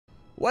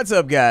What's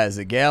up, guys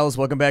and gals?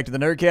 Welcome back to the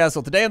Nerd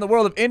Castle. Today in the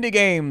world of indie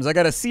games, I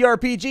got a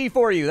CRPG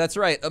for you. That's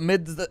right,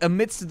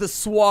 amidst the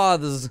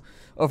swaths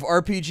of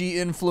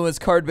RPG-influenced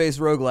card-based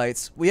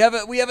roguelites, we have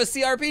a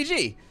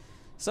CRPG.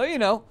 So, you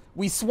know,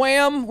 we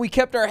swam, we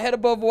kept our head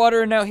above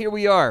water, and now here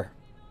we are.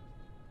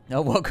 Now,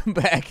 welcome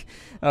back.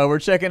 We're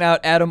checking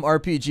out Atom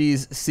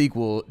RPG's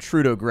sequel,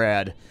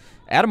 Trudograd.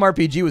 Atom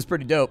RPG was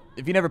pretty dope.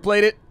 If you never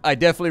played it, I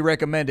definitely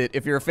recommend it.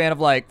 If you're a fan of,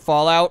 like,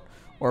 Fallout,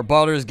 or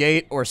Baldur's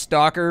Gate, or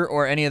Stalker,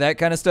 or any of that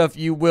kind of stuff,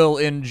 you will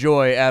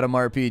enjoy Atom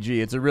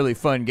RPG. It's a really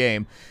fun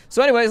game.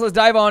 So anyways, let's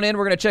dive on in.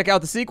 We're going to check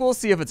out the sequel,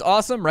 see if it's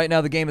awesome. Right now,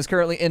 the game is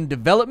currently in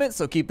development,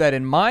 so keep that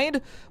in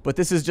mind. But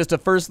this is just a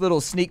first little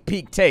sneak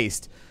peek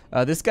taste.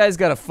 This guy's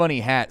got a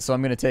funny hat, so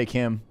I'm going to take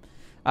him.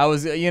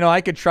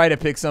 I could try to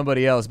pick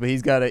somebody else, but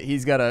he's got a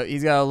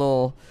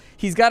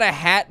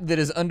hat that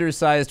is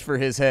undersized for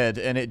his head,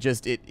 and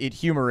it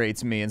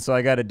humorates me, and so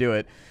I got to do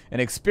it. An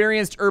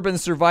experienced urban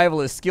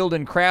survivalist skilled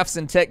in crafts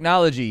and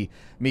technology,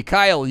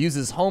 Mikhail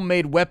uses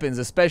homemade weapons,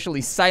 especially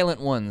silent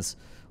ones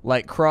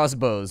like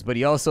crossbows, but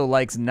he also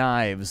likes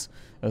knives,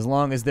 as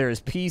long as there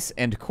is peace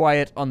and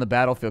quiet on the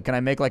battlefield. Can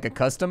I make like a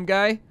custom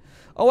guy?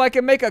 Oh, I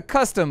can make a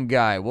custom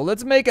guy. Well,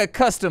 let's make a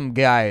custom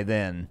guy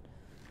then.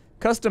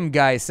 Custom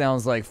guy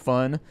sounds like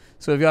fun.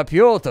 So we've got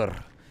Pyotr,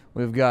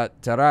 we've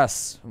got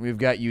Taras, we've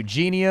got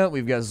Eugenia,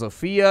 we've got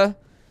Zofia,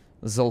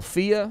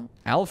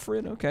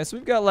 Alfred. Okay, so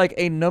we've got like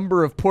a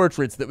number of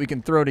portraits that we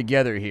can throw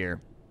together here.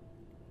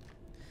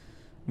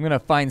 I'm gonna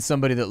find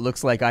somebody that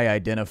looks like I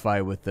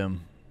identify with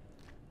them.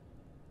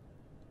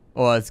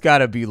 Well, it's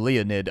gotta be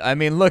Leonid. I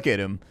mean, look at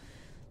him.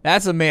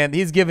 That's a man.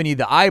 He's giving you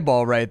the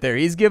eyeball right there.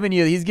 He's giving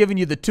you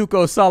the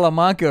Tuco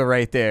Salamanca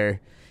right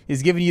there.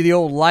 He's giving you the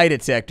old lie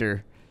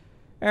detector.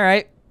 All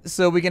right,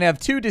 so we can have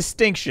two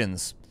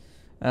distinctions.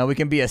 We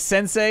can be a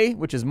sensei,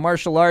 which is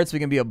martial arts. We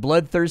can be a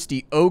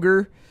bloodthirsty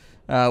ogre,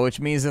 which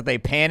means that they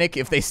panic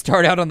if they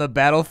start out on the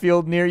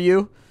battlefield near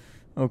you.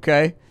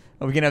 Okay.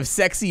 We can have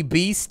sexy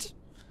beast.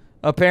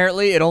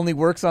 Apparently, it only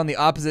works on the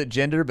opposite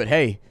gender, but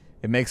hey,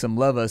 it makes them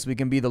love us. We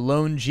can be the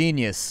lone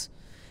genius.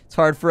 It's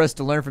hard for us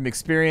to learn from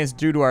experience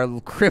due to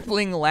our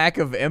crippling lack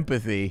of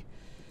empathy.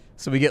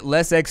 So we get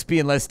less XP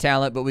and less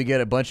talent, but we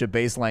get a bunch of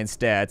baseline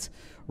stats.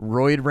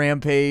 Roid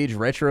Rampage,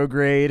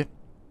 Retrograde.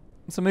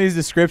 Some of these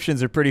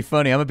descriptions are pretty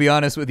funny. I'm going to be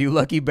honest with you,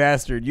 lucky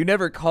bastard. You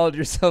never called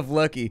yourself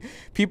lucky.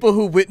 People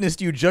who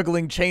witnessed you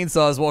juggling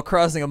chainsaws while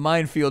crossing a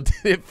minefield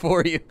did it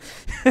for you.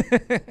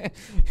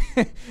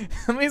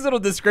 Some of these little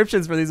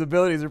descriptions for these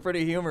abilities are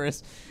pretty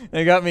humorous.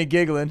 They got me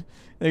giggling.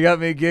 They got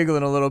me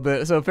giggling a little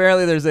bit. So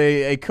apparently there's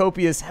a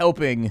copious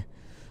helping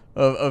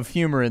of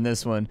humor in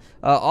this one.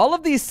 All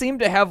of these seem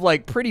to have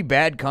like pretty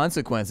bad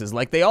consequences.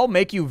 Like they all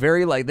make you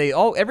very like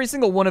every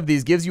single one of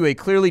these gives you a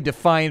clearly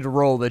defined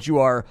role that you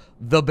are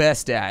the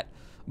best at,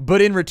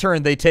 but in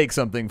return they take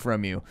something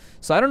from you.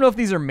 So I don't know if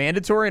these are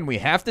mandatory and we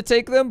have to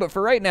take them, but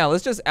for right now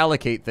let's just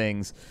allocate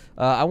things.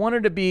 I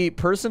wanted to be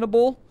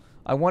personable.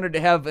 I wanted to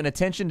have an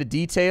attention to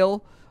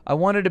detail. I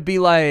wanted to be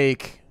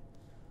like,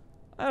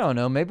 I don't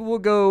know, maybe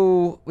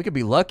we could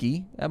be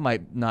lucky. That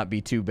might not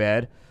be too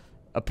bad.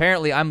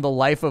 Apparently, I'm the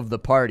life of the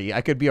party.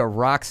 I could be a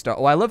rock star.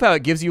 Oh, I love how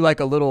it gives you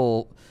like a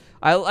little...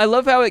 I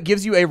love how it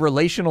gives you a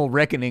relational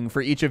reckoning for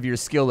each of your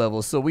skill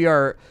levels. So we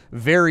are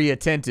very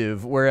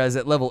attentive, whereas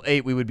at level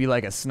 8, we would be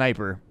like a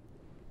sniper.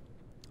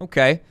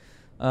 Okay.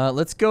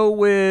 Let's go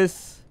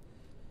with...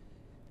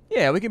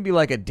 Yeah, we can be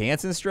like a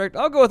dance instructor.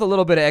 I'll go with a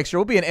little bit of extra.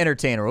 We'll be an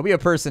entertainer. We'll be a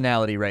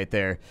personality right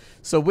there.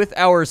 So with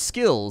our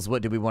skills,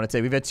 what do we want to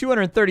take? We've got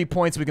 230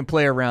 points we can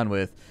play around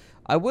with.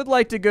 I would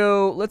like to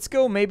go, let's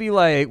go maybe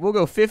like, we'll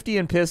go 50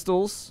 in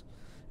pistols.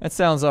 That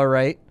sounds all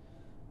right.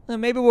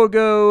 And maybe we'll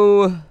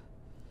go,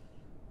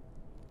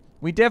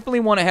 we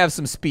definitely want to have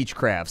some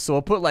speechcraft. So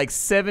we'll put like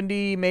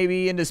 70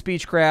 maybe into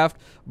speechcraft.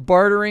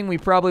 Bartering, we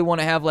probably want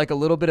to have like a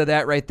little bit of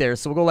that right there.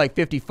 So we'll go like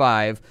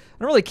 55. I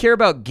don't really care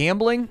about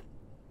gambling.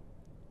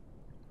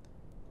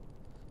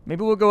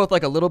 Maybe we'll go with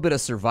like a little bit of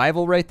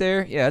survival right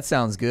there. Yeah, that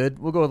sounds good.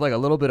 We'll go with like a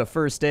little bit of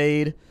first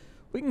aid.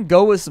 We can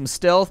go with some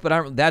stealth,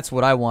 but that's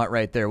what I want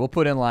right there. We'll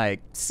put in like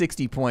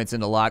 60 points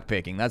into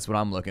lockpicking. That's what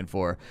I'm looking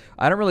for.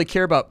 I don't really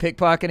care about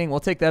pickpocketing.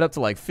 We'll take that up to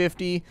like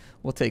 50.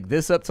 We'll take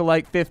this up to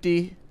like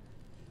 50.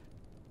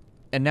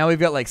 And now we've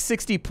got like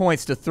 60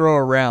 points to throw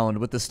around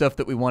with the stuff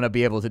that we want to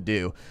be able to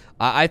do.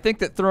 I think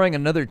that throwing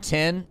another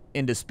 10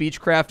 into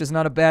speechcraft is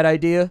not a bad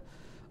idea.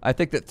 I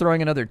think that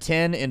throwing another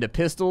 10 into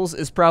pistols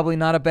is probably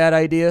not a bad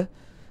idea.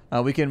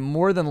 We can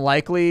more than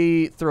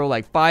likely throw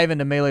like 5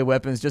 into melee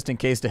weapons just in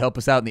case to help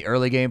us out in the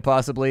early game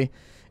possibly.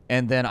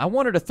 And then I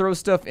wanted to throw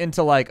stuff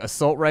into like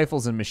assault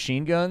rifles and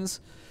machine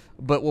guns.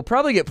 But we'll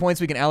probably get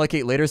points we can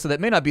allocate later, so that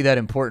may not be that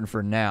important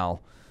for now.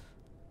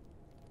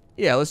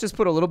 Yeah, let's just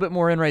put a little bit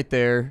more in right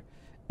there.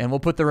 And we'll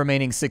put the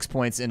remaining 6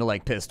 points into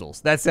like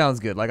pistols. That sounds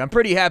good. Like I'm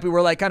pretty happy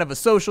we're like kind of a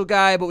social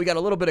guy, but we got a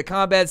little bit of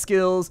combat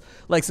skills,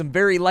 like some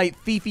very light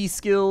thiefy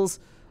skills.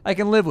 I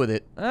can live with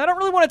it. I don't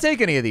really want to take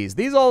any of these.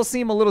 These all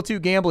seem a little too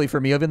gambly for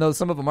me, even though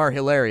some of them are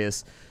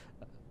hilarious.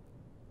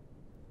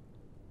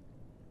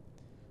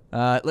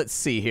 Let's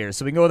see here.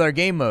 So we can go with our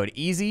game mode.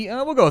 Easy.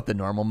 We'll go with the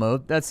normal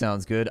mode. That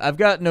sounds good. I've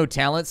got no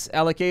talents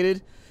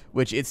allocated,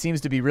 which it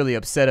seems to be really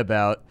upset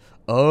about.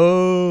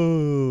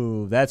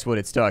 Oh, that's what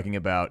it's talking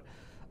about.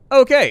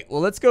 Okay,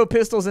 well, let's go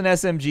pistols and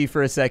SMG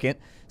for a second.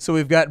 So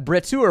we've got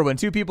Bretteur. When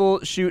two people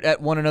shoot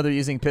at one another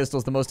using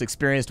pistols, the most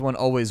experienced one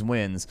always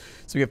wins.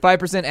 So we get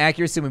 5%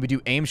 accuracy when we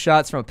do aim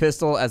shots from a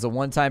pistol as a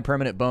one-time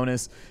permanent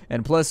bonus,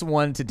 and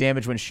 +1 to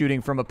damage when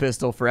shooting from a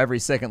pistol for every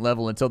second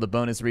level until the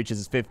bonus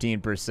reaches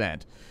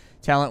 15%.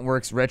 Talent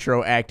works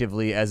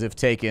retroactively as if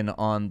taken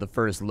on the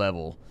first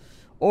level.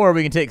 Or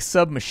we can take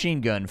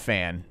submachine gun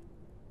fan.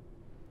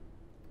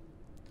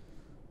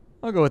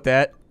 I'll go with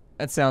that.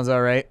 That sounds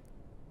alright.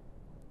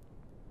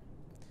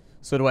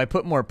 So do I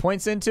put more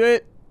points into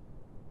it?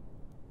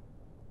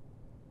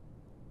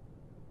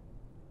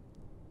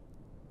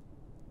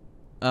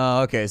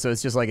 Oh, okay, so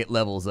it's just like it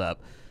levels up.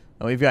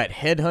 And we've got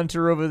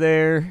Headhunter over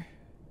there.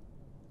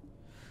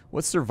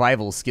 What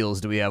survival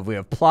skills do we have? We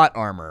have Plot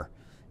Armor.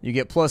 You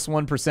get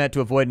 +1%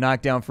 to avoid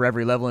knockdown for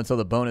every level until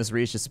the bonus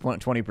reaches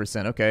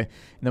 20%. Okay. And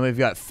then we've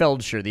got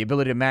Feldscher, the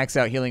ability to max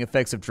out healing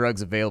effects of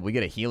drugs available. We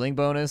get a healing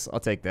bonus. I'll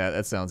take that.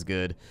 That sounds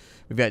good.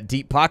 We've got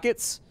Deep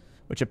Pockets,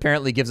 which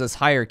apparently gives us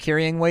higher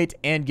carrying weight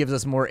and gives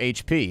us more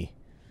HP.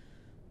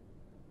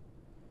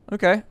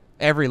 Okay.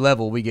 Every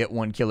level we get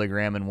 1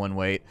 kilogram and 1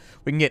 weight.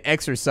 We can get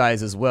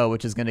Exercise as well,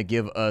 which is going to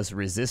give us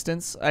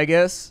resistance, I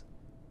guess.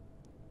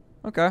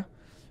 Okay.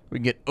 We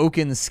can get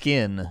Oaken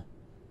Skin.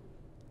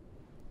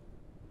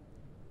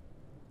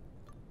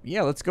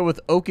 Yeah, let's go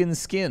with Oaken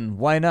Skin.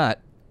 Why not?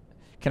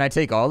 Can I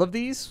take all of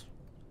these?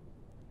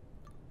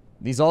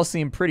 These all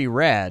seem pretty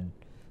rad.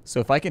 So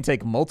if I can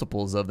take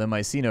multiples of them,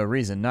 I see no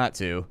reason not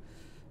to.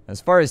 As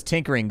far as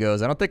tinkering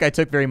goes, I don't think I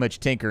took very much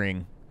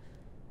tinkering.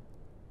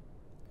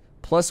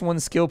 +1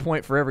 skill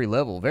point for every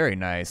level. Very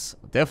nice.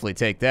 Definitely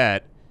take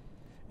that.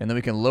 And then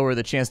we can lower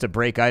the chance to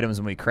break items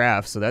when we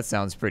craft, so that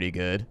sounds pretty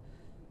good.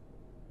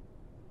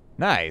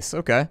 Nice,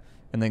 okay.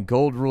 And then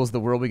gold rules the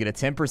world. We get a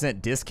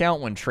 10%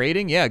 discount when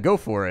trading. Yeah, go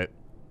for it.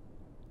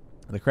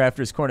 The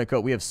Crafter's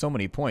Cornucopia. We have so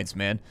many points,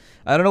 man.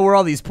 I don't know where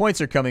all these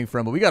points are coming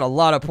from, but we got a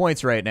lot of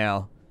points right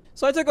now.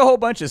 So I took a whole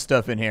bunch of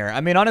stuff in here.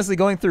 I mean, honestly,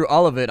 going through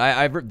all of it,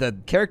 the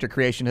character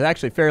creation is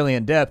actually fairly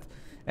in-depth.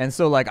 And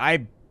so, like,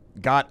 I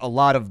got a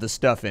lot of the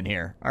stuff in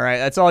here. All right,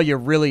 that's all you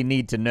really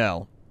need to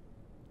know.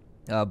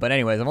 But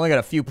anyways, I've only got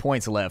a few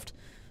points left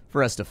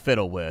for us to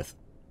fiddle with.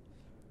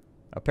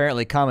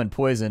 Apparently, Common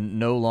Poison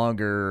no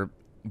longer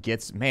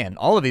gets... Man,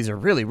 all of these are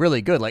really,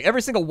 really good. Like,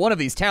 every single one of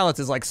these talents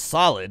is, like,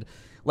 solid.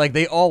 Like,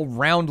 they all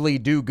roundly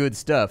do good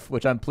stuff,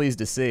 which I'm pleased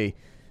to see.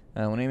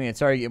 When aiming at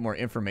target, get more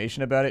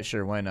information about it?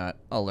 Sure, why not?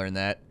 I'll learn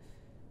that.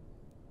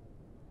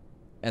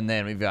 And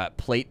then we've got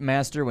Plate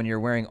Master. When you're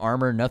wearing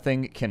armor,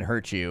 nothing can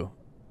hurt you.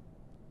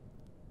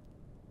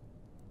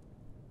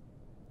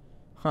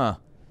 Huh.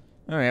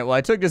 Alright, well,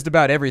 I took just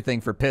about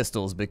everything for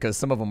pistols because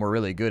some of them were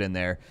really good in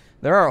there.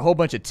 There are a whole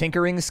bunch of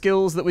tinkering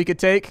skills that we could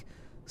take.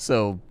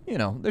 So, you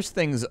know, there's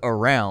things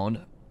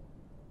around.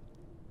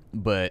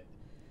 But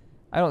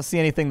I don't see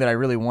anything that I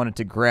really wanted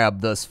to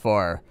grab thus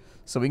far.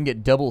 So we can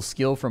get double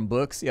skill from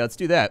books. Yeah, let's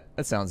do that.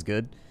 That sounds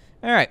good.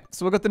 Alright,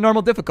 so we'll get the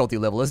normal difficulty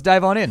level. Let's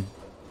dive on in.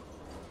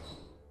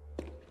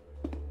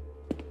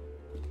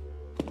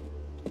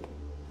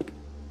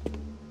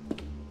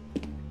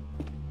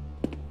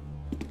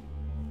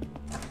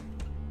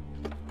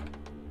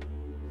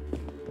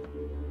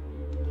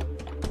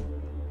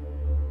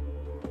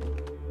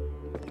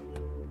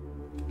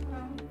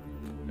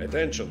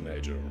 Attention,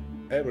 Major.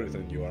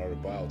 Everything you are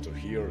about to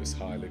hear is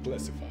highly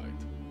classified.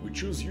 We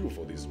choose you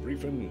for this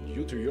briefing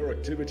due to your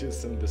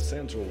activities in the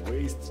Central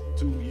Waste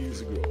 2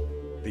 years ago.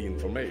 The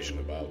information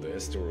about the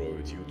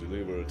asteroid you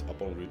delivered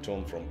upon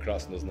return from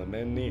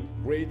Krasnoznamenny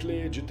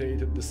greatly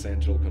agitated the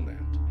Central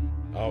Command.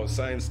 Our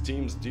science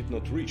teams did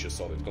not reach a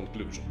solid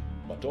conclusion,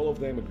 but all of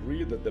them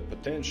agreed that the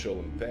potential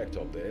impact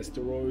of the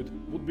asteroid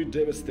would be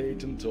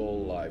devastating to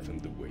all life in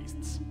the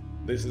wastes.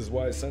 This is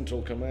why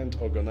Central Command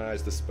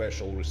organized a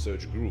special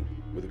research group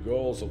with the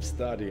goals of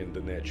studying the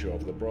nature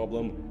of the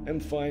problem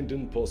and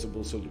finding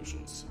possible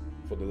solutions.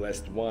 For the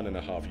last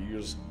 1.5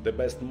 years, the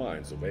best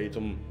minds of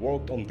Atom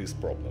worked on this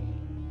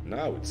problem.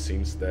 Now it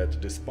seems that,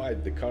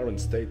 despite the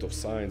current state of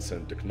science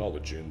and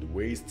technology in the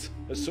wastes,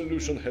 a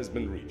solution has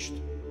been reached.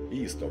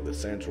 East of the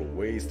Central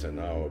Waste and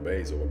our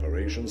base of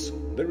operations,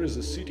 there is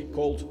a city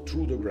called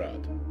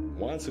Trudograd.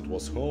 Once it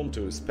was home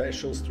to a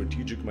special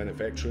strategic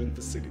manufacturing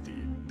facility,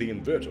 the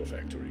Inverter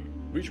Factory,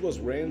 which was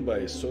ran by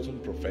a certain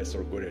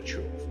Professor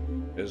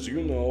Goryachov. As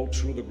you know,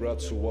 Trudograd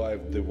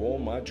survived the war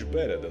much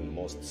better than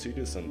most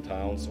cities and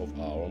towns of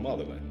our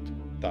motherland.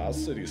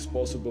 Thus, it is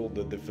possible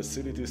that the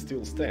facility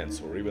still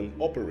stands or even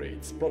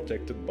operates,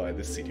 protected by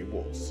the city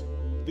walls.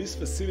 This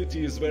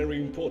facility is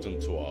very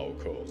important to our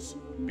cause.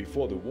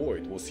 Before the war,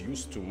 it was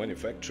used to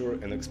manufacture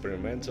an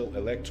experimental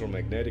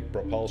electromagnetic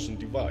propulsion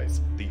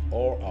device, the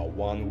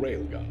RR-1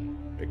 railgun.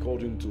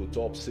 According to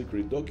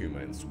top-secret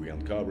documents we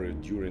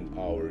uncovered during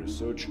our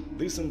research,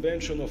 this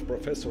invention of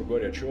Professor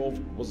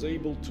Goryachev was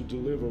able to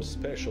deliver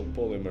special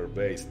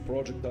polymer-based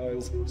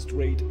projectiles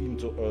straight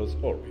into Earth's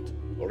orbit,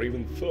 or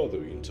even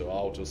further into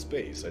outer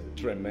space at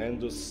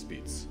tremendous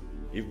speeds.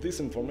 If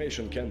this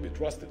information can be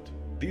trusted,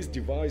 this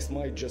device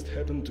might just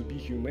happen to be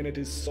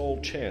humanity's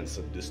sole chance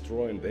at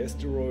destroying the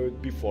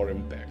asteroid before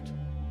impact.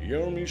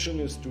 Your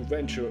mission is to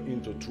venture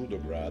into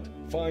Trudograd,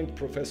 find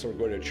Professor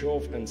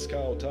Goryachev and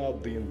scout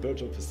out the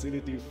inverter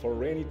facility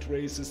for any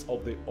traces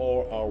of the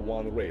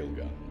OR-1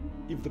 railgun.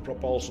 If the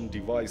propulsion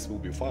device will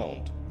be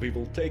found, we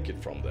will take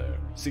it from there,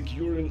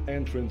 securing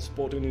and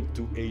transporting it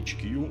to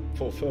HQ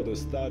for further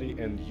study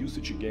and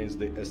usage against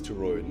the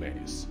asteroid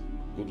menace.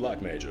 Good luck,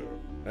 Major,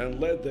 and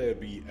let there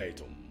be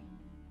Atom.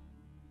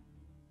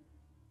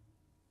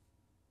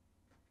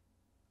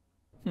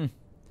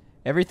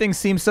 Everything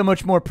seems so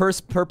much more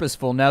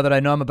purposeful now that I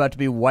know I'm about to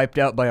be wiped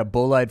out by a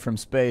bolide from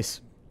space.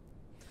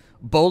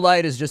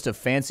 Bolide is just a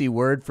fancy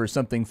word for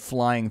something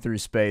flying through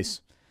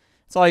space.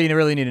 That's all you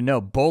really need to know.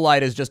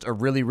 Bolide is just a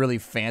really, really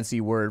fancy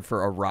word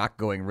for a rock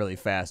going really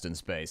fast in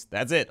space.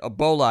 That's it, a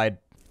bolide.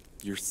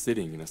 You're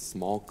sitting in a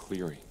small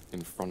clearing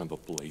in front of a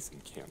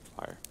blazing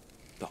campfire.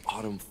 The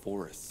autumn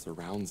forest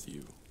surrounds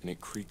you, and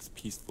it creaks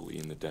peacefully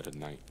in the dead of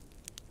night.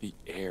 The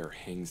air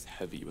hangs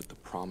heavy with the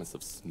promise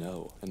of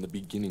snow and the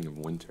beginning of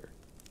winter.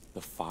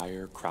 The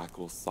fire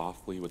crackles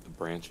softly with the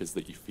branches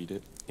that you feed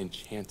it,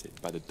 enchanted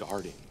by the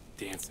darting,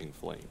 dancing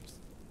flames.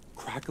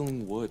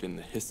 Crackling wood and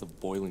the hiss of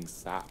boiling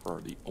sap are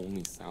the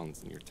only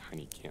sounds in your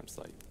tiny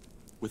campsite.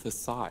 With a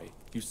sigh,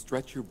 you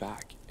stretch your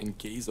back and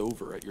gaze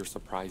over at your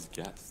surprised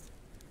guest.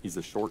 He's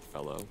a short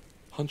fellow,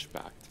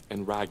 hunchbacked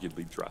and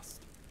raggedly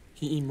dressed.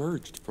 He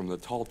emerged from the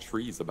tall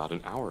trees about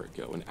an hour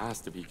ago and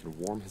asked if he could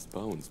warm his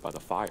bones by the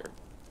fire.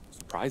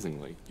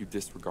 Surprisingly, you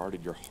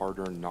disregarded your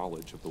hard-earned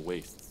knowledge of the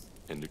wastes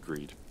and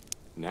agreed.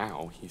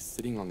 Now, he's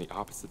sitting on the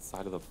opposite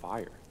side of the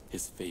fire,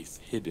 his face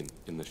hidden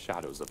in the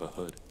shadows of a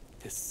hood.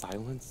 His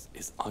silence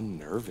is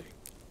unnerving.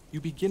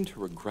 You begin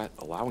to regret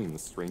allowing the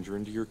stranger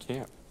into your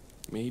camp.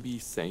 Maybe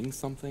saying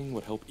something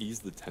would help ease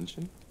the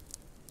tension?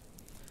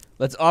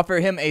 Let's offer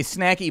him a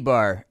snacky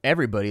bar.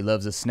 Everybody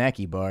loves a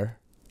snacky bar.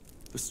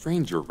 The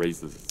stranger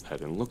raises his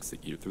head and looks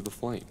at you through the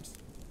flames.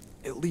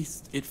 At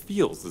least, it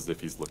feels as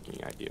if he's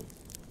looking at you.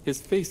 His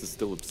face is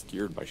still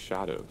obscured by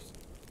shadows.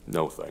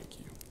 No, thank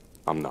you.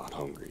 I'm not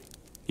hungry,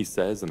 he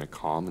says in a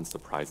calm and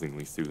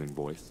surprisingly soothing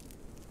voice.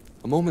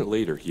 A moment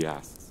later, he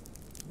asks,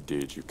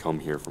 did you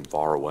come here from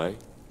far away?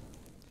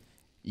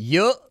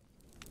 Yup.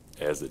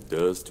 As it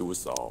does to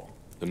us all.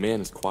 The man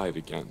is quiet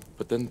again,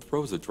 but then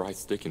throws a dry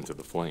stick into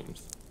the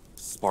flames.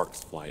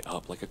 Sparks fly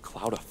up like a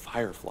cloud of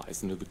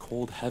fireflies into the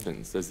cold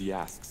heavens as he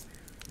asks,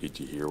 did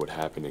you hear what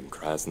happened in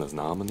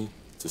Krasnoznameny?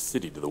 It's a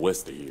city to the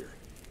west of here.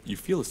 You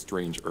feel a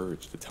strange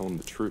urge to tell him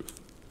the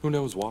truth. Who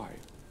knows why?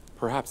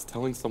 Perhaps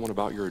telling someone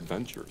about your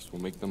adventures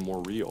will make them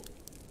more real.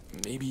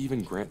 Maybe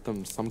even grant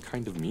them some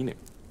kind of meaning.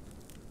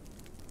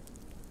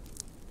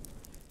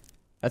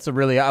 That's a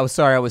really... I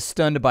was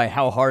stunned by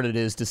how hard it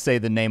is to say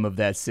the name of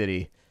that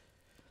city.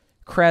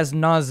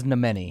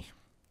 Krasnoznameny.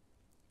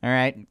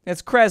 Alright,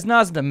 it's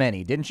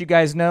Krasnoznameny. Didn't you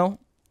guys know?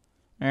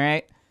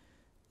 Alright.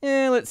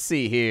 Let's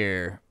see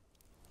here.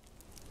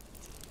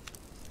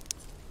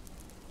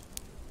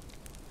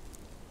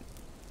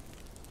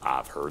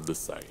 I've heard the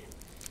saying,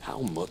 how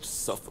much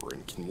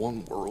suffering can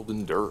one world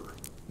endure?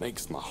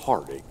 Makes my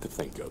heart ache to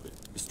think of it.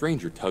 The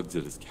stranger tugs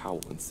at his cowl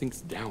and sinks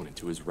down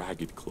into his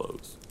ragged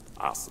clothes.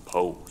 I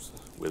suppose,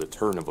 with a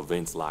turn of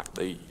events like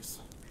these,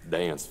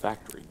 Dan's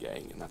factory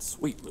gang in that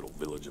sweet little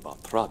village of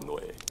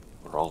Otradnoe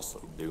are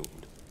also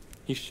doomed.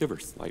 He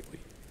shivers slightly.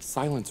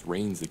 Silence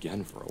reigns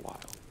again for a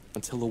while,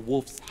 until a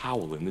wolf's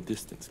howl in the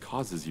distance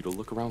causes you to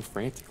look around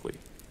frantically.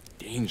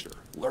 Danger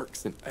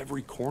lurks in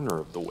every corner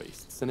of the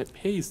wastes, and it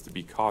pays to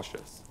be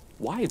cautious.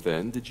 Why,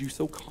 then, did you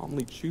so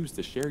calmly choose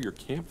to share your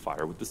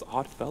campfire with this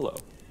odd fellow,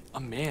 a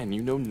man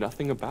you know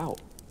nothing about?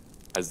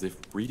 As if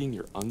reading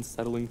your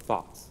unsettling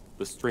thoughts,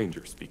 the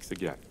stranger speaks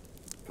again.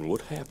 And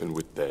what happened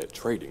with that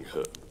trading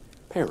hub,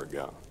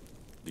 Paragon?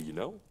 Do you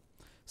know?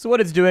 So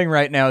what it's doing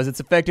right now is it's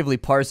effectively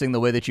parsing the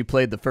way that you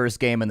played the first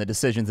game and the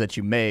decisions that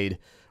you made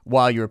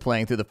while you were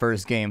playing through the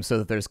first game so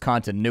that there's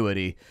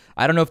continuity.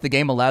 I don't know if the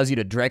game allows you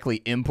to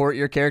directly import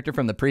your character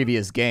from the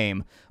previous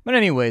game, but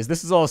anyways,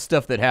 this is all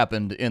stuff that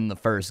happened in the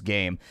first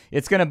game.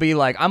 It's going to be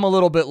like, I'm a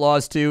little bit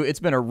lost too. It's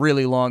been a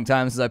really long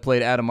time since I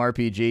played Atom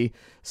RPG.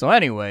 So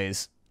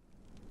anyways.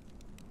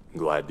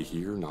 Glad to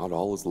hear not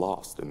all is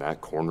lost in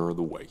that corner of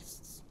the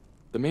wastes.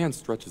 The man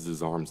stretches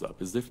his arms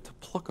up as if to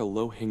pluck a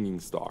low-hanging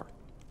star.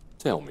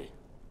 Tell me,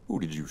 who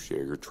did you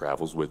share your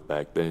travels with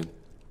back then?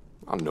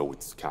 I know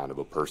it's kind of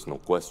a personal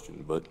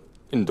question, but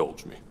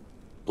indulge me,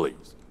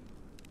 please.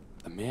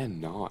 The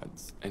man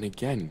nods and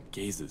again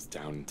gazes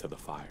down into the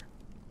fire.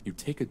 You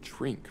take a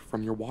drink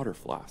from your water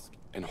flask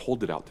and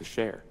hold it out to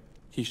share.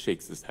 He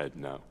shakes his head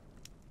no.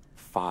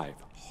 5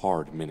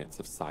 hard minutes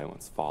of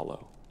silence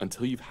follow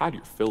until you've had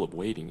your fill of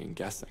waiting and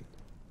guessing.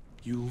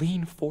 You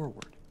lean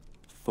forward,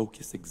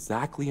 Focus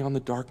exactly on the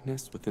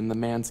darkness within the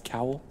man's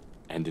cowl,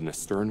 and in a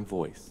stern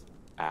voice,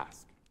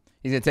 ask.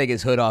 He's going to take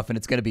his hood off, and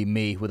it's going to be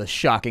me with a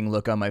shocking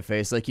look on my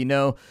face. Like, you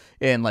know,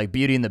 in, like,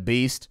 Beauty and the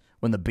Beast,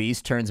 when the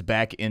Beast turns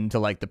back into,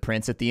 like, the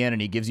prince at the end,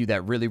 and he gives you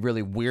that really,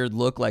 really weird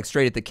look, like,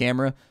 straight at the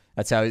camera.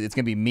 That's how it's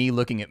going to be me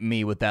looking at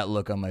me with that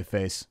look on my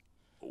face.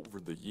 Over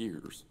the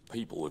years,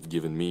 people have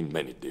given me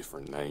many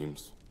different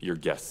names, your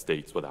guest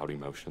states without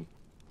emotion.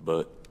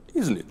 But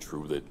isn't it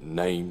true that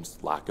names,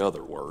 like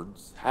other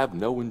words, have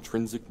no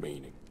intrinsic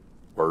meaning?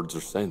 Words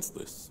are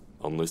senseless,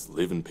 unless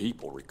living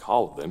people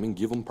recall them and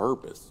give them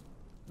purpose.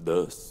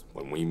 Thus,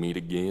 when we meet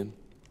again,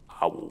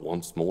 I will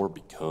once more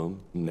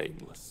become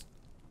nameless.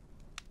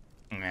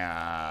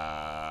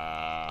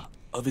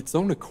 Of its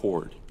own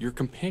accord, your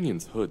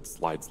companion's hood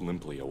slides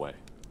limply away.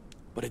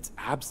 But its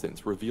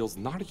absence reveals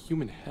not a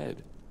human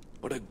head,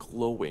 but a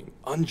glowing,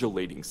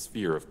 undulating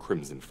sphere of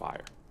crimson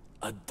fire.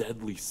 A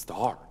deadly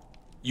star.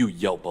 You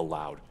yelp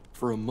aloud,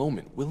 for a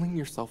moment willing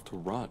yourself to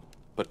run,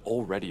 but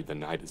already the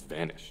night has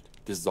vanished,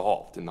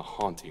 dissolved in the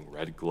haunting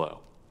red glow.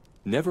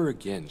 Never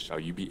again shall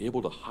you be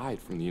able to hide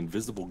from the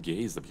invisible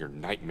gaze of your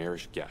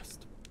nightmarish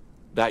guest.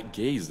 That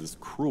gaze is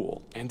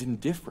cruel and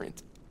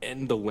indifferent,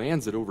 and the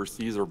lands it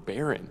oversees are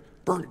barren,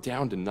 burnt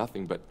down to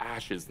nothing but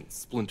ashes and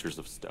splinters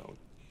of stone.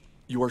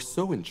 You are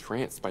so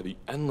entranced by the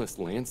endless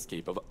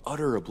landscape of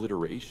utter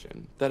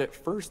obliteration that at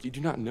first you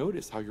do not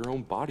notice how your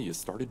own body has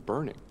started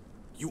burning.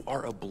 You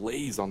are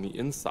ablaze on the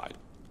inside,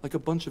 like a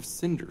bunch of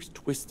cinders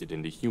twisted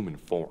into human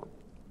form.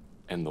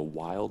 And the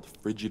wild,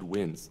 frigid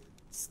winds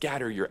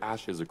scatter your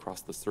ashes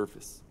across the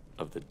surface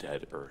of the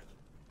dead earth.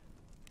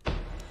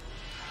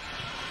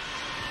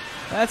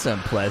 That's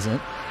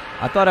unpleasant.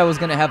 I thought I was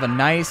going to have a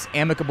nice,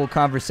 amicable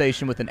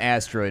conversation with an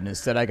asteroid, and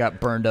instead I got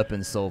burned up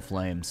in soul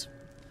flames.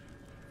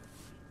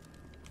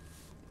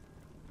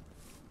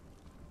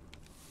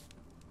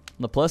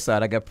 On the plus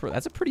side, I got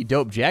that's a pretty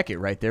dope jacket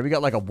right there. We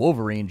got like a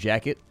Wolverine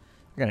jacket.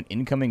 I got an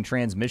incoming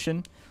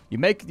transmission.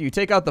 You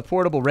take out the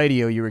portable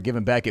radio you were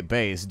given back at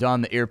base,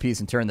 don the earpiece,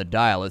 and turn the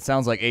dial. It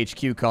sounds like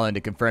HQ calling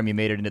to confirm you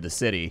made it into the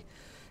city.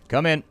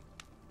 Come in.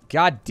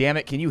 God damn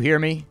it, can you hear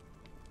me?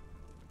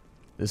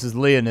 This is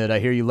Leonid. I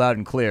hear you loud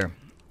and clear.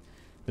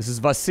 This is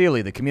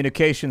Vasily, the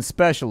communications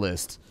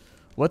specialist.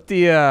 What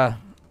the,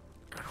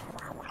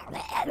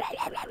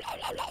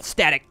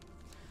 Static.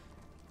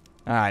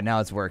 Alright, now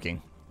it's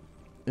working.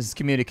 This is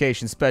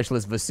communications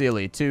specialist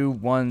Vasily,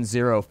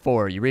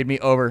 2104. You read me?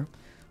 Over.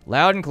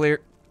 Loud and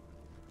clear.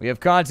 We have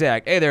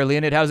contact. Hey there,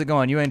 Leonid. How's it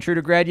going? You in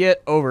Trudograd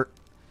yet? Over.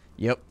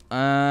 Yep.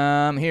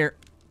 Here.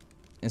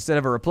 Instead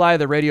of a reply,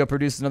 the radio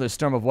produces another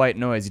storm of white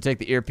noise. You take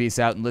the earpiece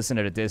out and listen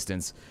at a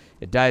distance.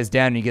 It dies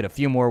down and you get a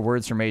few more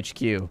words from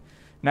HQ.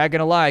 Not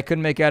gonna lie, I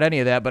couldn't make out any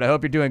of that, but I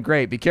hope you're doing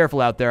great. Be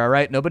careful out there,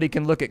 alright? Nobody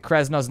can look at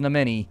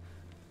Krasnoznameni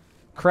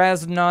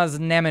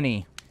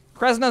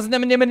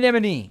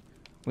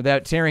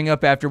without tearing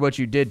up after what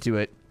you did to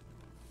it.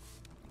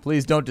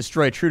 Please don't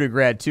destroy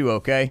Trudograd too,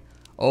 okay?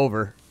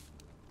 Over.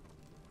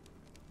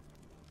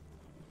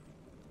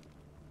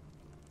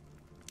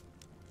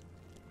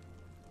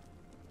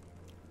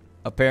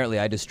 Apparently,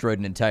 I destroyed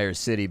an entire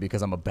city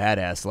because I'm a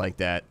badass like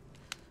that.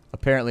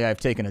 Apparently, I've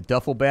taken a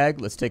duffel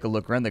bag. Let's take a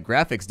look around. The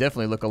graphics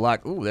definitely look a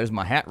lot... Ooh, there's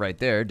my hat right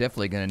there.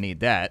 Definitely going to need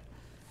that.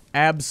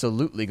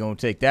 Absolutely going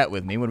to take that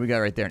with me. What do we got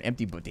right there? An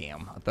empty...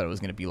 Damn, I thought it was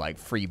going to be like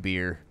free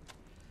beer.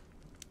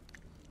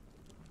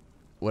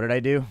 What did I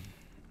do?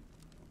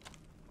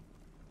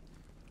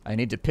 I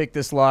need to pick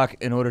this lock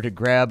in order to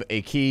grab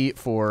a key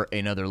for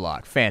another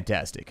lock.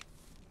 Fantastic.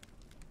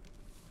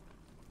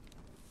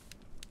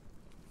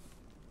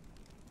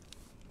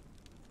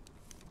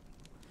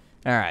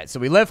 Alright, so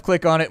we left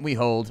click on it, we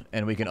hold,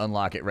 and we can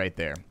unlock it right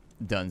there.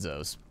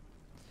 Dunzos.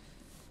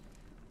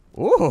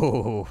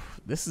 Ooh,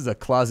 this is a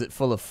closet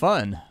full of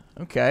fun.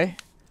 Okay.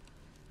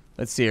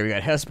 Let's see here. We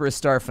got Hesperus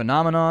Star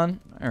Phenomenon.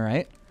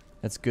 Alright,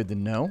 that's good to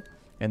know.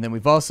 And then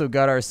we've also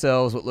got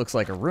ourselves what looks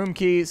like a room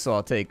key, so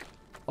I'll take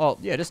all,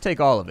 yeah, just take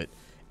all of it.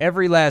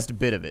 Every last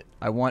bit of it.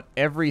 I want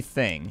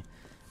everything.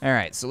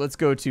 Alright, so let's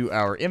go to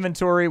our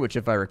inventory, which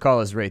if I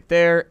recall is right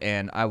there,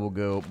 and I will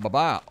go,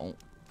 bye-bye. Oh,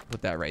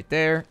 put that right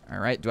there.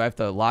 Alright, do I have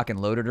to lock and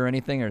load it or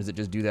anything, or does it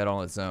just do that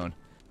on its own?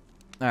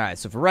 Alright,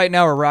 so for right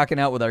now, we're rocking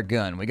out with our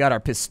gun. We got our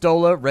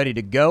pistola ready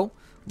to go.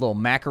 Little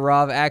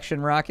Makarov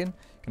action rocking.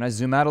 Can I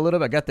zoom out a little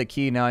bit? I got the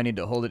key, now I need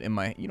to hold it in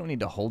my... You don't need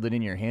to hold it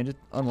in your hand, just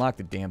unlock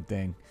the damn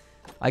thing.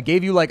 I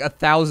gave you like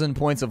 1,000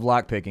 points of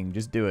lockpicking.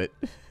 Just do it.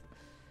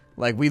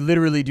 Like, we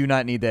literally do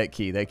not need that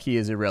key. That key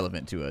is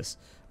irrelevant to us.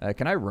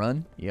 Can I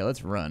run? Yeah,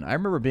 let's run. I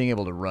remember being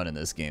able to run in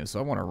this game, so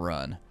I want to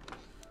run.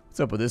 What's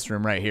up with this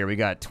room right here? We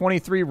got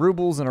 23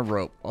 rubles and a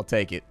rope. I'll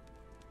take it.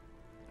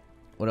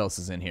 What else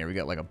is in here? We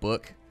got like a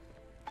book.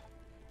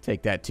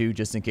 Take that too,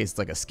 just in case it's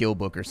like a skill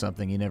book or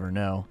something. You never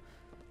know.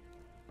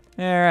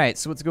 Alright,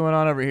 so what's going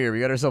on over here? We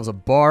got ourselves a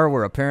bar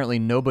where apparently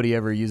nobody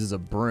ever uses a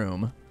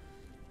broom.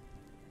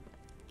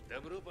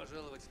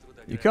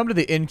 You come to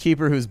the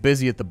innkeeper who's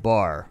busy at the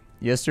bar.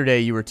 Yesterday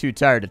you were too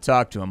tired to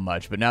talk to him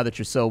much, but now that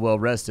you're so well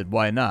rested,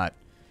 why not?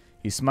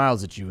 He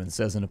smiles at you and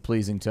says in a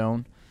pleasing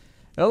tone,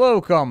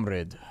 Hello,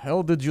 comrade.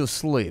 How did you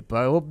sleep?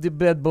 I hope the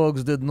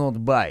bedbugs did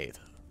not bite.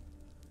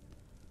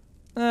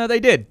 They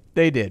did.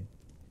 They did.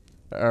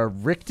 A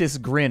rictus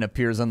grin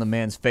appears on the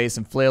man's face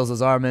and flails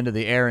his arm into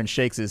the air and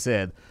shakes his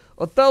head.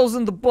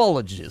 1,000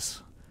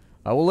 apologies.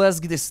 I will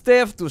ask the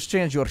staff to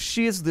change your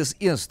sheets this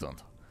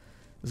instant.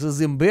 This is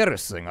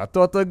embarrassing. I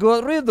thought I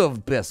got rid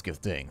of pesky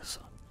things.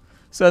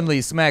 Suddenly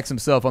he smacks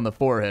himself on the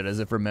forehead as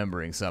if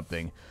remembering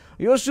something.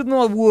 You should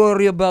not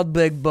worry about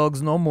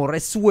bedbugs no more, I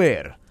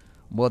swear.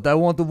 But I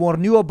want to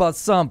warn you about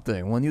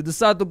something. When you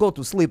decide to go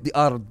to sleep the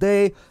other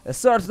day, a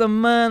certain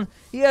man,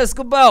 he asked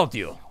about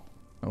you.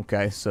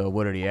 Okay, so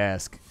what did he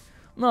ask?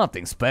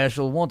 Nothing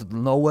special. Wanted to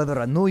know whether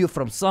I knew you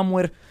from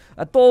somewhere.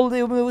 I told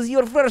him it was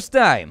your first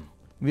time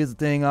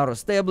visiting our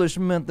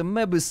establishment and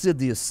maybe see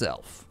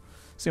yourself.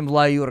 Seemed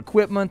like your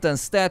equipment and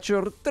stature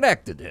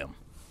attracted him.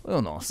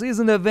 Oh no,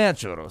 seasoned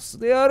adventurers.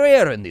 They are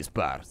rare in these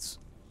parts.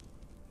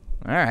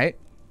 Alright.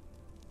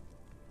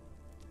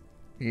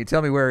 Can you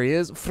tell me where he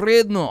is?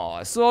 Fred, no.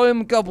 I saw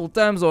him a couple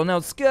times on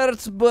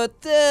outskirts,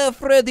 but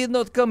Fred did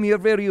not come here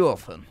very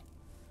often.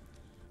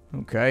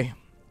 Okay.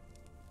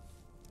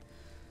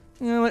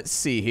 Let's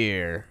see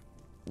here.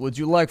 Would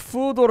you like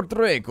food or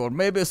drink, or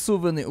maybe a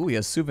souvenir? Ooh, he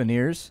has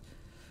souvenirs.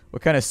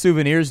 What kind of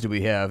souvenirs do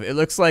we have? It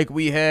looks like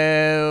we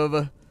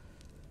have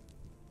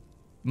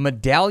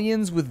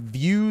medallions with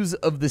views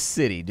of the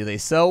city. Do they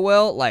sell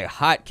well? Like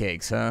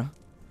hotcakes, huh?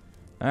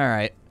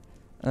 Alright.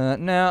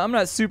 No, I'm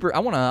not super... I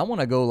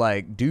wanna go,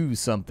 like, do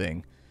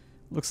something.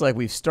 Looks like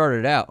we've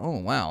started out... Oh,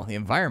 wow. The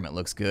environment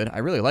looks good. I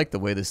really like the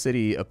way the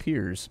city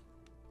appears.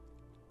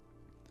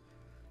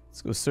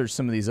 Let's go search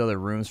some of these other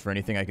rooms for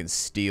anything I can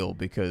steal,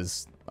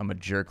 because I'm a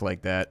jerk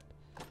like that.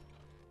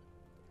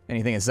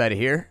 Anything inside of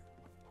here?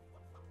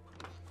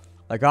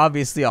 Like,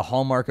 obviously, a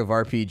hallmark of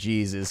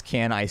RPGs is,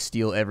 can I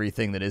steal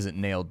everything that isn't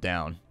nailed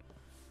down?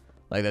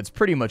 Like, that's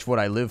pretty much what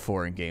I live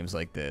for in games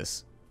like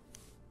this.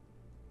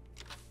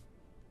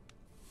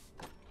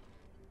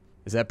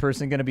 Is that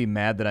person going to be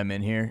mad that I'm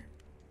in here?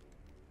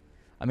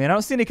 I mean, I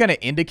don't see any kind of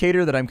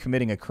indicator that I'm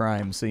committing a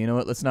crime, so you know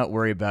what? Let's not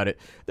worry about it.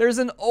 There's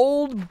an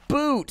old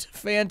boot!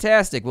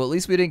 Fantastic. Well, at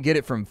least we didn't get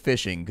it from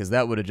fishing, because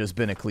that would have just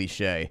been a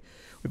cliche.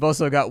 We've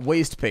also got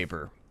waste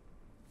paper.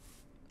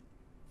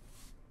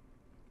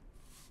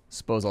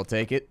 Suppose I'll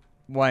take it.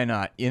 Why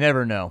not? You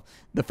never know.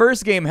 The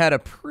first game had a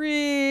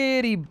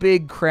pretty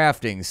big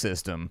crafting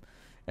system,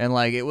 and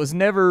like it was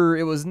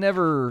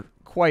never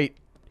quite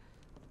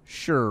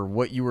sure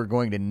what you were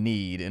going to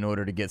need in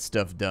order to get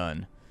stuff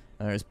done.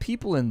 There's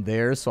people in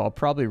there, so I'll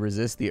probably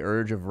resist the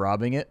urge of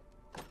robbing it.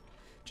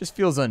 Just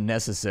feels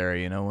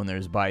unnecessary, you know, when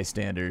there's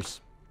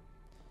bystanders.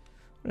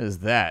 What is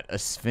that? A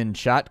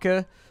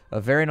svinchatka? A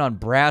variant on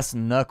brass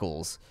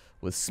knuckles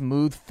with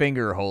smooth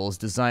finger holes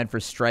designed for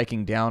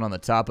striking down on the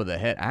top of the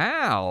head.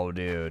 Ow,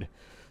 dude.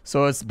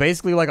 So it's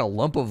basically like a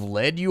lump of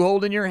lead you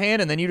hold in your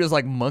hand and then you just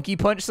like monkey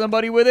punch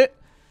somebody with it?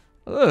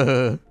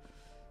 Ugh.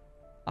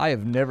 I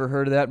have never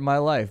heard of that in my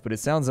life, but it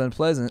sounds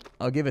unpleasant.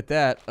 I'll give it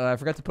that. I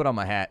forgot to put on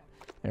my hat.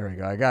 There we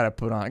go. I gotta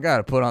put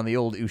on the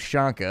old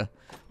Ushanka.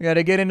 We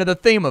gotta get into the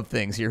theme of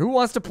things here. Who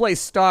wants to play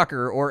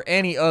Stalker or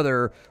any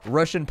other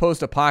Russian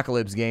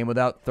post-apocalypse game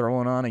without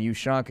throwing on a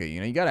Ushanka?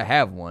 You know, you gotta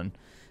have one.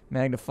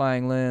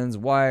 Magnifying lens,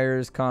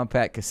 wires,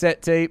 compact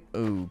cassette tape.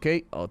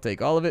 Okay, I'll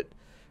take all of it.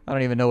 I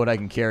don't even know what I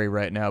can carry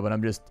right now, but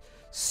I'm just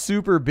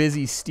super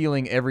busy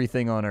stealing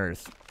everything on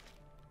Earth.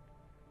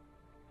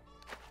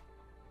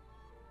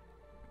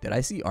 Did I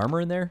see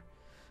armor in there?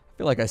 I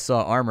feel like I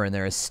saw armor in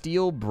there. A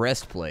steel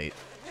breastplate.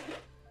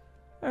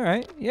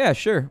 Alright, yeah,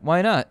 sure.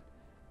 Why not?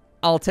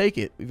 I'll take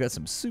it. We've got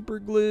some super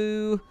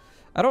glue.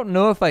 I don't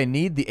know if I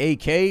need the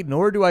AK,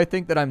 nor do I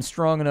think that I'm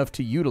strong enough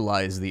to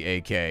utilize the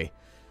AK.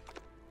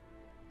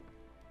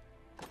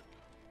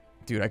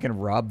 Dude, I can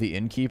rob the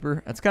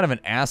innkeeper. That's kind of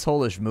an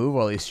asshole-ish move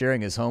while he's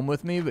sharing his home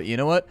with me, but you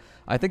know what?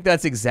 I think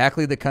that's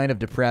exactly the kind of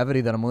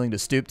depravity that I'm willing to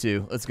stoop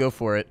to. Let's go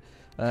for it.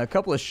 A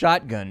couple of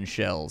shotgun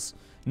shells.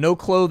 No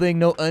clothing,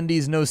 no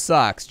undies, no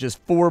socks.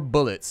 Just 4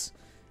 bullets.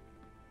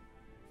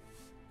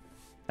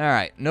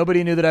 Alright,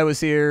 nobody knew that I was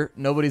here.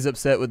 Nobody's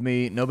upset with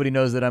me. Nobody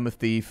knows that I'm a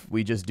thief.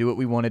 We just do what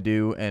we want to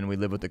do, and we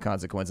live with the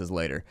consequences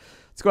later.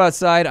 Let's go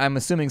outside. I'm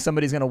assuming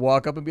somebody's going to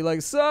walk up and be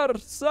like, Sir,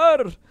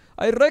 sir,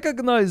 I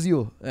recognize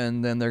you.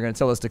 And then they're going to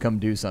tell us to come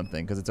do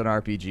something, because it's an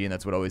RPG, and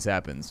that's what always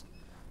happens.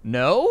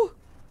 No?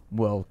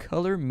 Well,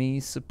 color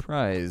me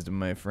surprised,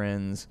 my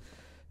friends.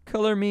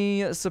 Color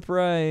me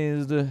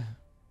surprised. I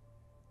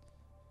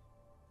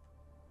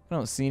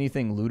don't see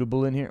anything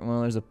lootable in here.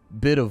 Well, there's a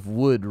bit of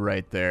wood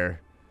right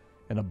there.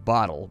 And a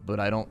bottle, but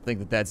I don't think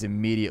that that's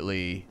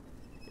immediately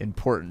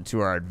important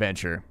to our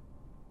adventure.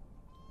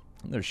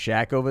 There's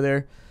Shaq over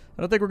there.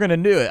 I don't think we're gonna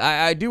do it.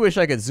 I do wish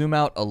I could zoom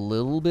out a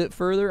little bit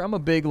further. I'm a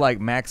big like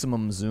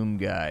maximum zoom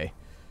guy.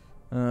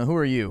 Who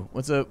are you?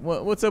 What's up?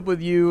 What's up with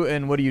you?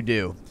 And what do you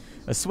do?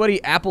 A sweaty,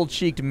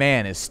 apple-cheeked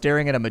man is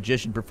staring at a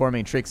magician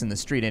performing tricks in the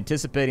street.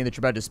 Anticipating that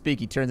you're about to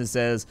speak, he turns and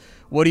says,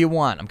 "What do you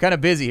want? I'm kind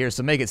of busy here,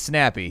 so make it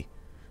snappy."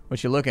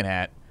 What you looking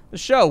at? The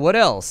show. What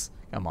else?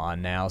 Come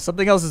on now.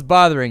 Something else is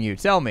bothering you.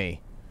 Tell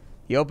me.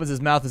 He opens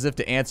his mouth as if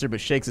to answer, but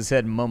shakes his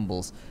head and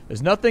mumbles.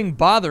 There's nothing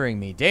bothering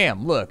me.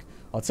 Damn, look.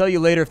 I'll tell you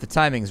later if the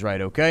timing's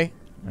right, okay?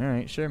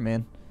 Alright, sure,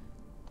 man.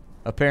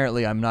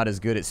 Apparently, I'm not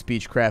as good at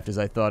speechcraft as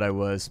I thought I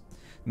was.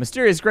 The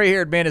mysterious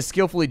gray-haired man is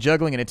skillfully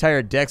juggling an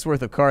entire deck's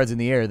worth of cards in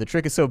the air. The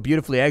trick is so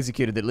beautifully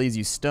executed that it leaves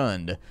you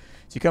stunned.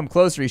 As you come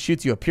closer, he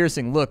shoots you a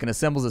piercing look and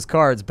assembles his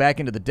cards back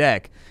into the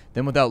deck.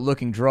 Then, without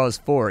looking, draws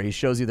 4. He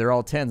shows you they're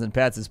all 10s and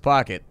pats his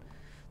pocket.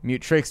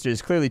 Mute Trickster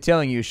is clearly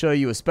telling you to show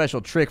you a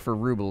special trick for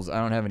rubles. I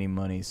don't have any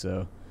money,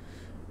 so...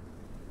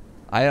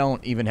 I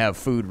don't even have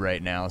food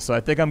right now, so I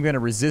think I'm going to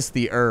resist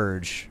the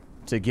urge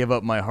to give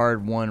up my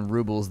hard-won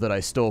rubles that I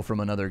stole from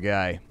another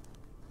guy.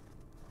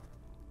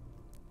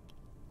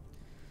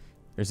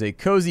 There's a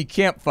cozy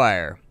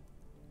campfire.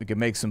 We could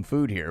make some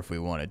food here if we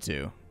wanted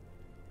to.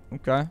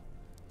 Okay.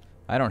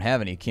 I don't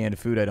have any canned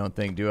food, I don't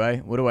think, do I?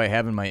 What do I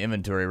have in my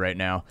inventory right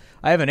now?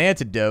 I have an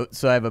antidote,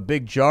 so I have a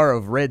big jar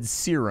of red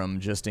serum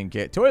just in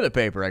case. Toilet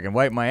paper, I can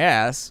wipe my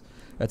ass.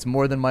 That's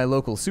more than my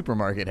local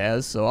supermarket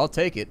has, so I'll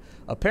take it.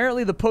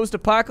 Apparently the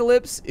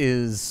post-apocalypse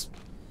is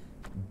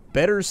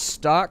better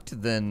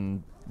stocked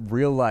than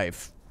real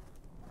life.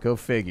 Go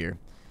figure.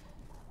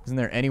 Isn't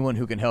there anyone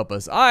who can help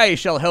us? I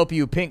shall help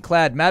you,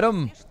 pink-clad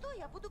madam.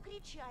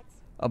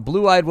 A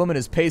blue-eyed woman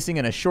is pacing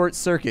in a short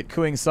circuit,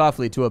 cooing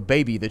softly to a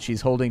baby that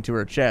she's holding to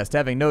her chest.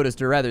 Having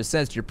noticed or rather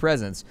sensed your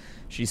presence,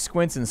 she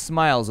squints and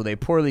smiles with a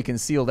poorly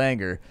concealed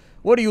anger.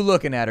 What are you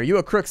looking at? Are you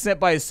a crook sent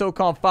by his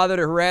so-called father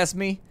to harass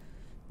me?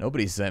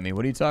 Nobody sent me.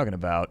 What are you talking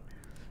about?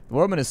 The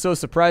woman is so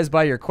surprised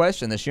by your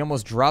question that she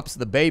almost drops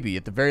the baby.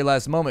 At the very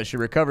last moment, she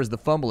recovers the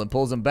fumble and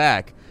pulls him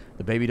back.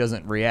 The baby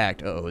doesn't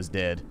react. Uh-oh, is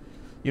dead.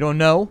 You don't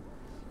know?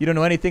 You don't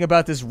know anything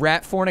about this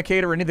rat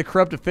fornicator or any of the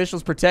corrupt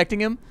officials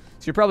protecting him?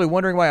 So you're probably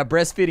wondering why a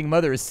breastfeeding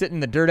mother is sitting in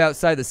the dirt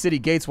outside the city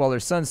gates while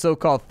her son's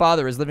so-called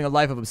father is living a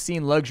life of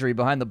obscene luxury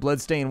behind the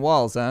blood-stained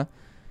walls, huh?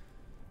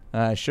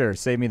 Sure.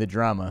 Save me the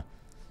drama.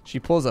 She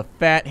pulls a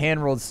fat,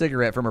 hand-rolled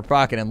cigarette from her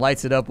pocket and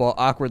lights it up while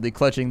awkwardly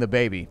clutching the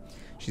baby.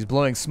 She's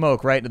blowing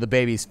smoke right into the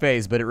baby's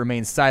face, but it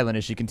remains silent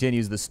as she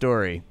continues the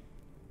story.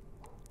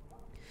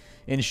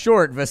 In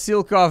short,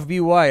 Vasilkov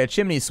B.Y., a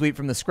chimney sweep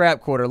from the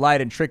scrap quarter, lied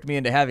and tricked me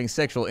into having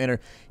sexual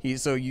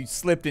so you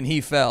slipped and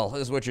he fell,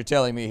 is what you're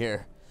telling me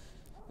here.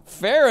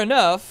 Fair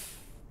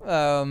enough.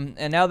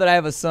 And now that I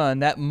have a son,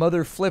 that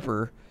mother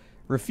flipper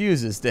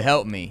refuses to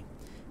help me.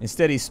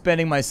 Instead, he's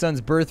spending my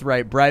son's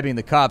birthright bribing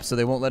the cops so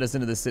they won't let us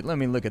into the city. Let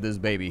me look at this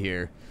baby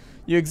here.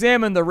 You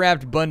examine the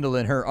wrapped bundle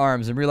in her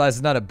arms and realize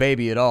it's not a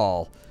baby at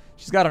all.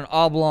 She's got an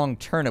oblong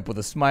turnip with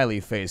a smiley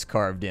face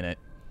carved in it.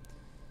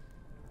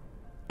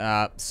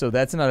 So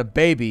that's not a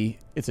baby,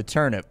 it's a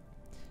turnip.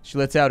 She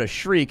lets out a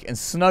shriek and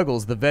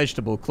snuggles the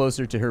vegetable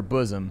closer to her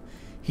bosom.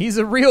 He's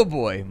a real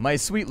boy, my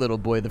sweet little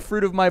boy, the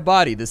fruit of my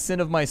body, the sin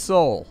of my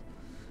soul.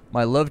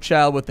 My love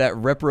child with that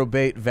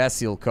reprobate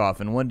Vasilkov,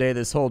 and one day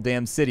this whole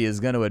damn city is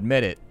going to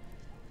admit it.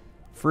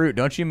 Fruit,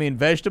 don't you mean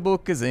vegetable?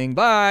 Kazing,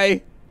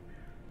 bye!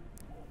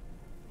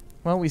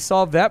 Well, we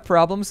solved that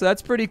problem, so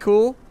that's pretty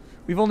cool.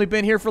 We've only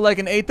been here for like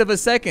an eighth of a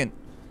second.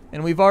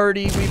 And we've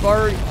already,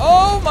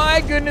 oh my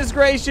goodness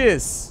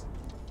gracious!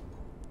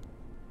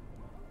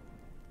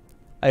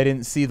 I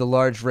didn't see the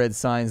large red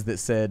signs that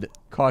said,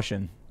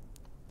 caution.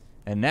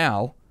 And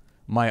now,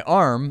 my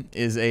arm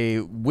is a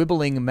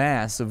wibbling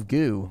mass of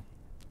goo.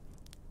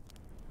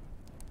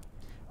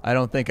 I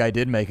don't think I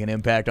did make an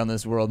impact on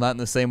this world, not in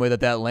the same way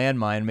that that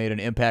landmine made an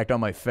impact on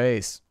my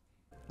face.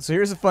 So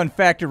here's a fun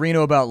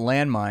factorino about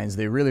landmines.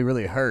 They really,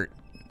 really hurt.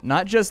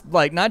 Not just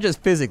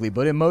physically,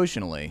 but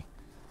emotionally.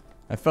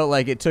 I felt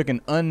like it took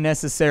an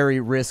unnecessary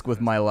risk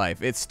with my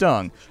life. It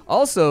stung.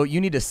 Also,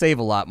 you need to save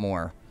a lot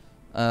more.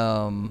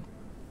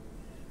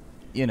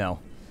 You know,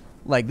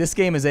 like this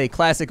game is a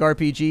classic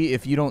RPG.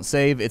 If you don't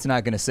save, it's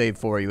not going to save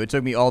for you. It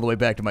took me all the way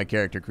back to my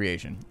character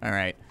creation. All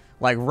right.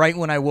 Like right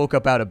when I woke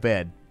up out of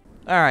bed.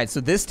 All right, so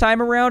this time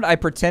around, I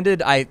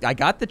pretended I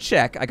got the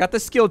check. I got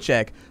the skill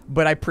check,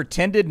 but I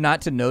pretended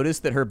not to notice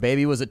that her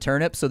baby was a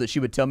turnip so that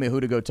she would tell me who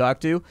to go talk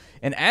to.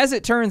 And as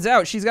it turns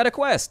out, she's got a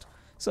quest.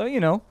 So,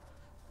 you know,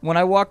 when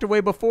I walked away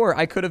before,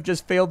 I could have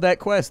just failed that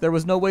quest. There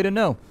was no way to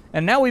know.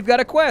 And now we've got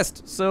a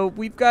quest. So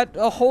we've got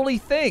a holy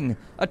thing,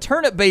 a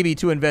turnip baby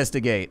to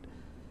investigate.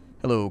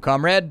 Hello,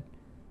 comrade.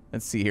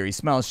 Let's see here. He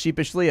smiles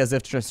sheepishly as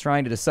if just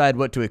trying to decide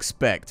what to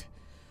expect.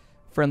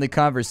 Friendly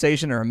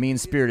conversation or a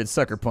mean-spirited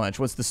sucker punch?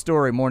 What's the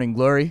story, Morning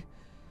Glory?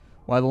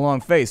 Why the long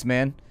face,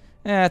 man?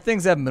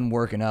 Things haven't been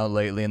working out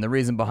lately, and the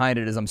reason behind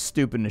it is I'm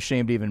stupid and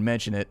ashamed to even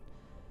mention it.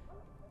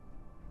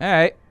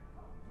 Alright.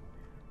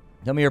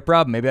 Tell me your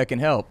problem, maybe I can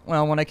help.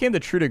 Well, when I came to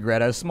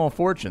Trudograd, I had a small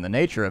fortune. The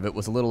nature of it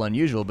was a little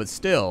unusual, but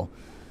still.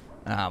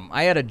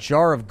 I had a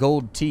jar of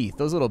gold teeth.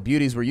 Those little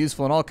beauties were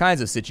useful in all kinds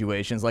of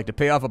situations, like to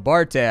pay off a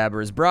bar tab or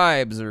as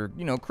bribes or,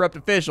 you know, corrupt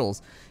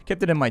officials.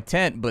 Kept it in my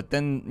tent, but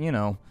then, you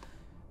know,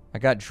 I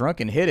got drunk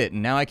and hid it,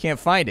 and now I can't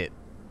find it.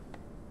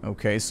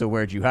 Okay, so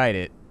where'd you hide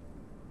it?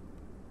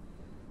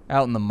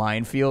 Out in the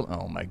minefield?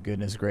 Oh my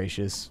goodness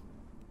gracious.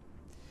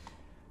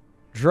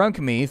 Drunk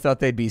me thought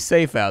they'd be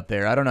safe out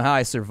there. I don't know how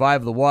I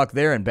survived the walk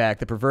there and back,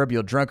 the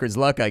proverbial drunkard's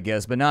luck, I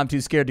guess, but now I'm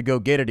too scared to go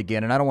get it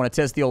again, and I don't want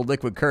to test the old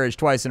liquid courage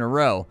twice in a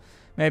row.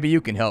 Maybe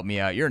you can help me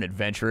out. You're an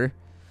adventurer.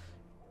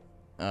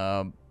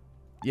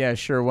 Yeah,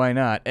 sure, why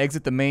not?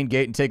 Exit the main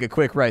gate and take a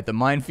quick right. The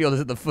minefield is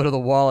at the foot of the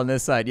wall on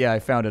this side. Yeah, I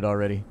found it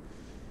already.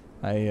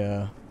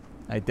 I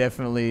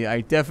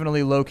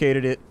definitely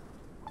located it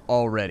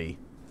already,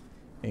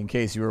 in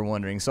case you were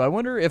wondering. So I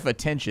wonder if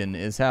attention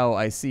is how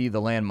I see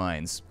the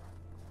landmines.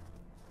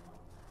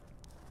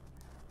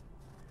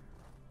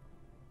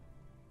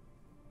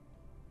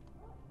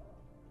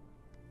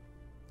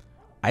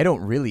 I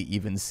don't really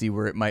even see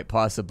where it might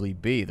possibly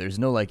be. There's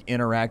no, like,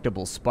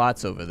 interactable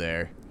spots over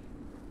there.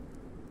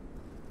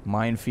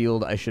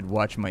 Minefield, I should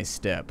watch my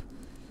step.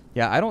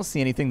 Yeah, I don't see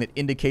anything that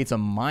indicates a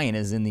mine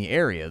is in the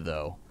area,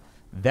 though.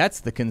 That's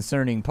the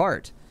concerning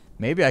part.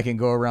 Maybe I can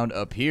go around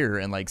up here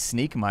and, like,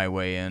 sneak my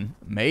way in.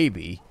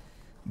 Maybe.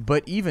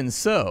 But even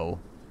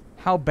so,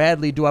 how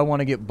badly do I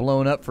want to get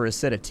blown up for a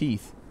set of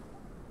teeth?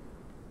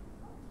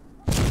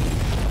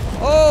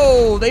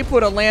 Oh, they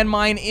put a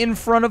landmine in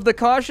front of the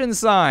caution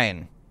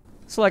sign.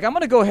 So, like, I'm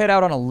going to go head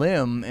out on a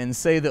limb and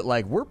say that,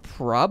 like, we're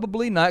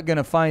probably not going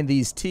to find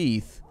these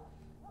teeth.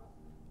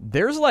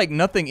 There's, like,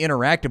 nothing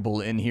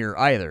interactable in here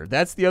either.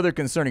 That's the other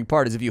concerning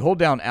part, is if you hold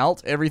down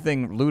Alt,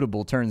 everything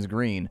lootable turns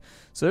green.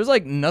 So there's,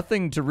 like,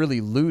 nothing to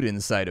really loot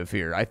inside of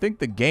here. I think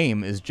the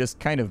game is just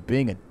kind of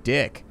being a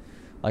dick.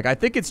 Like, I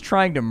think it's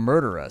trying to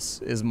murder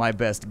us, is my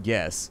best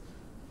guess.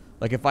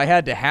 Like, if I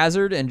had to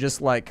hazard and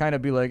just, like, kind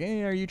of be like,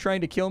 hey, are you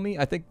trying to kill me?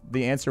 I think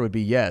the answer would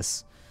be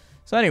yes.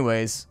 So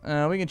anyways,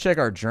 we can check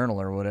our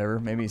journal or whatever.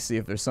 Maybe see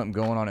if there's something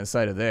going on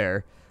inside of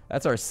there.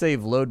 That's our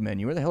save load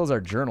menu. Where the hell is our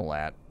journal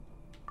at?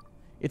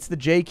 It's the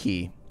J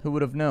key. Who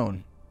would have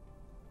known?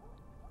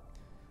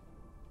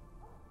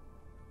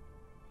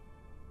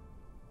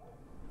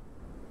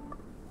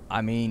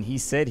 I mean, he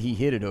said he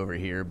hid it over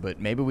here, but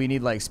maybe we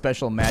need, like,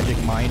 special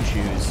magic mine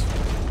shoes.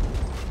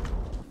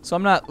 So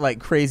I'm not, like,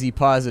 crazy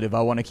positive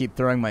I want to keep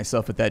throwing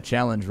myself at that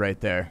challenge right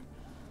there.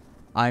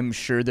 I'm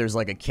sure there's,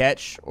 like, a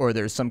catch, or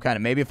there's some kind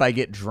of... Maybe if I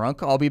get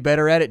drunk, I'll be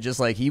better at it, just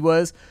like he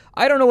was.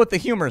 I don't know what the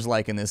humor's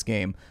like in this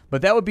game,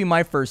 but that would be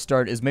my first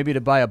start, is maybe to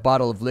buy a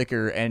bottle of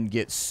liquor and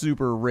get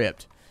super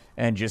ripped,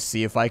 and just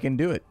see if I can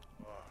do it.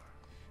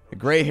 A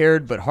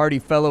gray-haired but hardy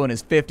fellow in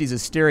his 50s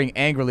is staring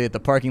angrily at the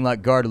parking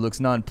lot guard who looks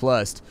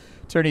nonplussed.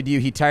 Turning to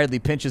you, he tiredly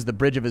pinches the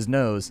bridge of his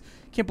nose.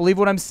 Can't believe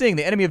what I'm seeing.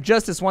 The enemy of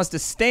justice wants to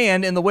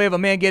stand in the way of a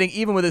man getting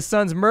even with his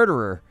son's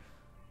murderer.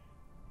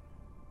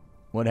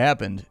 What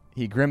happened?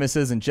 He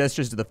grimaces and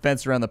gestures to the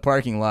fence around the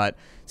parking lot.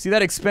 See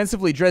that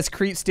expensively dressed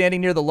creep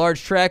standing near the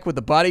large track with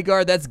the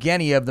bodyguard? That's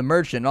Ganiev, the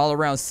merchant,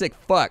 all-around sick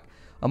fuck.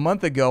 A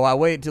month ago, on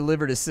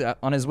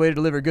his way to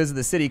deliver goods to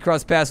the city, he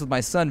crossed paths with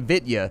my son,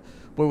 Vitya.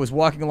 Boy was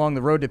walking along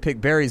the road to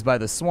pick berries by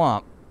the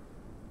swamp.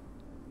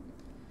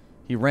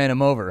 He ran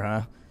him over,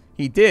 huh?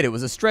 He did. It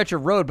was a stretch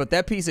of road, but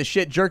that piece of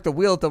shit jerked the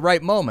wheel at the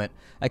right moment.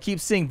 I keep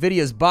seeing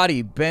Vidya's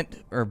body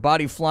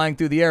body flying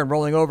through the air and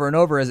rolling over and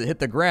over as it hit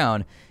the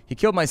ground. He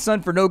killed my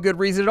son for no good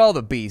reason at all,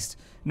 the beast.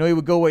 You know he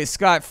would go away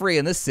scot-free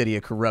in this city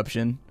of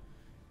corruption.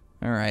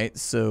 Alright,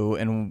 so,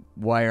 and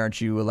why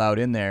aren't you allowed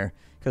in there?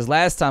 Because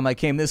last time I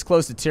came this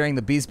close to tearing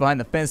the beast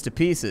behind the fence to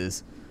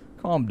pieces.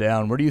 Calm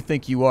down. Where do you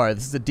think you are?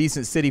 This is a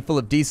decent city full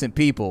of decent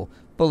people.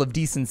 Full of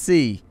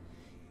decency.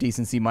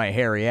 Decency, my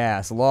hairy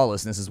ass.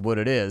 Lawlessness is what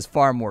it is.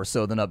 Far more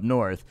so than up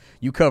north.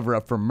 You cover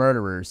up for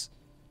murderers.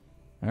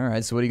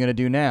 Alright, so what are you going to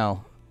do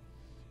now?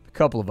 A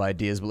couple of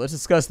ideas, but let's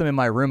discuss them in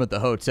my room at the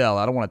hotel.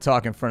 I don't want to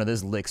talk in front of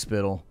this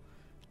lick-spittle.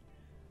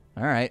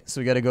 Alright, so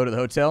we got to go to the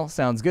hotel?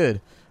 Sounds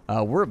good.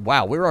 We're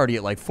already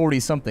at like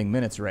 40-something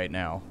minutes right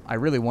now. I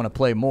really want to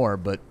play more,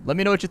 but let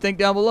me know what you think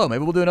down below.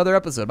 Maybe we'll do another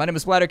episode. My name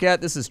is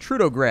Splattercat. This is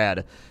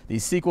Trudograd, the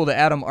sequel to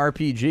Atom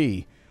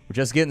RPG. We're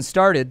just getting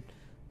started,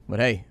 but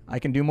hey, I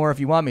can do more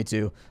if you want me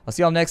to. I'll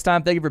see y'all next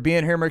time. Thank you for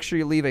being here. Make sure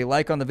you leave a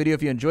like on the video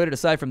if you enjoyed it.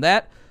 Aside from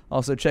that,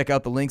 also check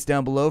out the links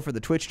down below for the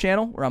Twitch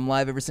channel, where I'm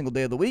live every single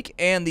day of the week,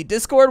 and the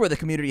Discord, where the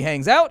community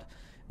hangs out.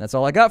 That's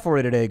all I got for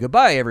you today.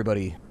 Goodbye,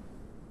 everybody.